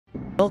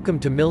Welcome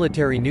to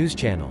Military News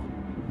Channel.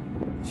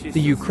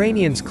 The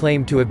Ukrainians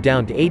claim to have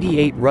downed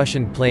 88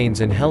 Russian planes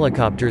and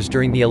helicopters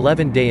during the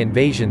 11-day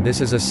invasion.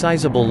 This is a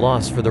sizable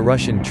loss for the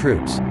Russian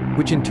troops,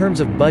 which in terms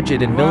of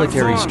budget and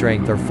military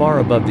strength are far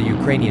above the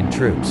Ukrainian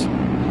troops.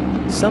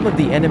 Some of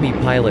the enemy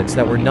pilots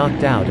that were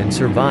knocked out and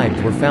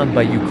survived were found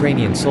by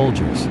Ukrainian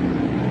soldiers.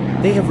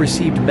 They have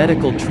received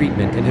medical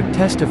treatment and have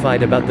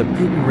testified about the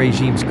Putin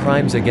regime's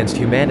crimes against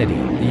humanity,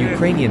 the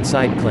Ukrainian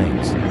side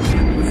claims.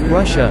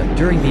 Russia,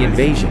 during the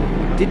invasion,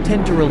 did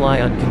tend to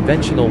rely on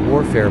conventional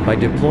warfare by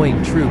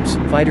deploying troops,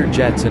 fighter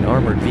jets and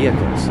armored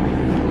vehicles.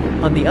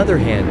 On the other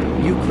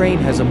hand, Ukraine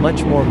has a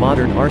much more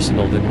modern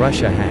arsenal than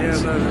Russia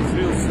has.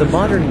 The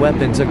modern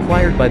weapons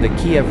acquired by the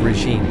Kiev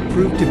regime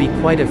proved to be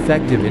quite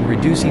effective in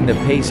reducing the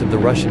pace of the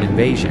Russian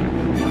invasion.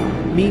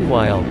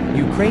 Meanwhile,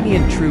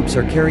 Ukrainian troops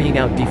are carrying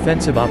out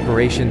defensive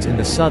operations in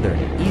the southern,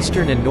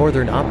 eastern and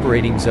northern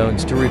operating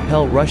zones to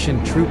repel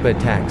Russian troop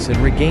attacks and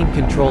regain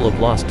control of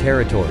lost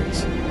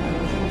territories.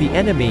 The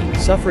enemy,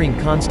 suffering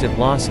constant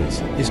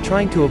losses, is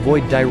trying to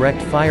avoid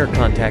direct fire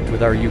contact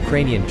with our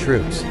Ukrainian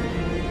troops.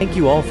 Thank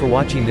you all for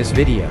watching this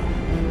video.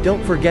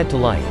 Don't forget to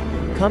like,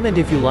 comment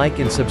if you like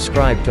and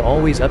subscribe to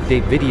always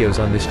update videos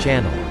on this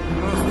channel.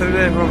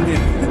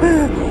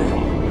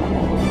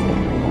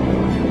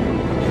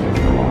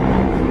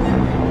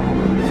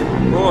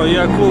 О, и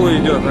акула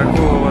идет,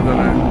 акула вот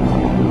она.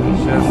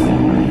 Сейчас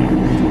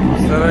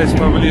стараюсь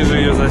поближе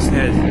ее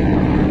заснять.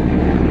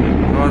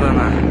 Вот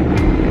она.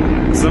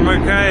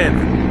 Замыкает.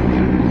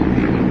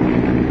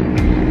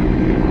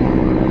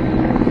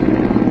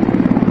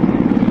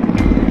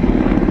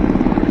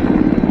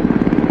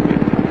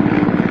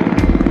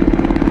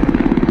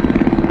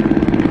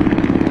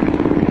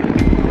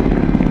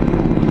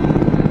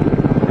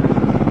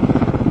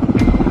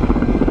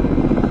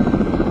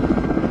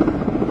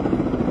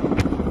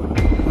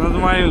 Над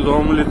моим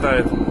домом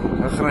летает,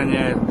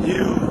 охраняет.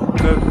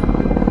 Как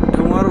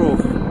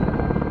комаров.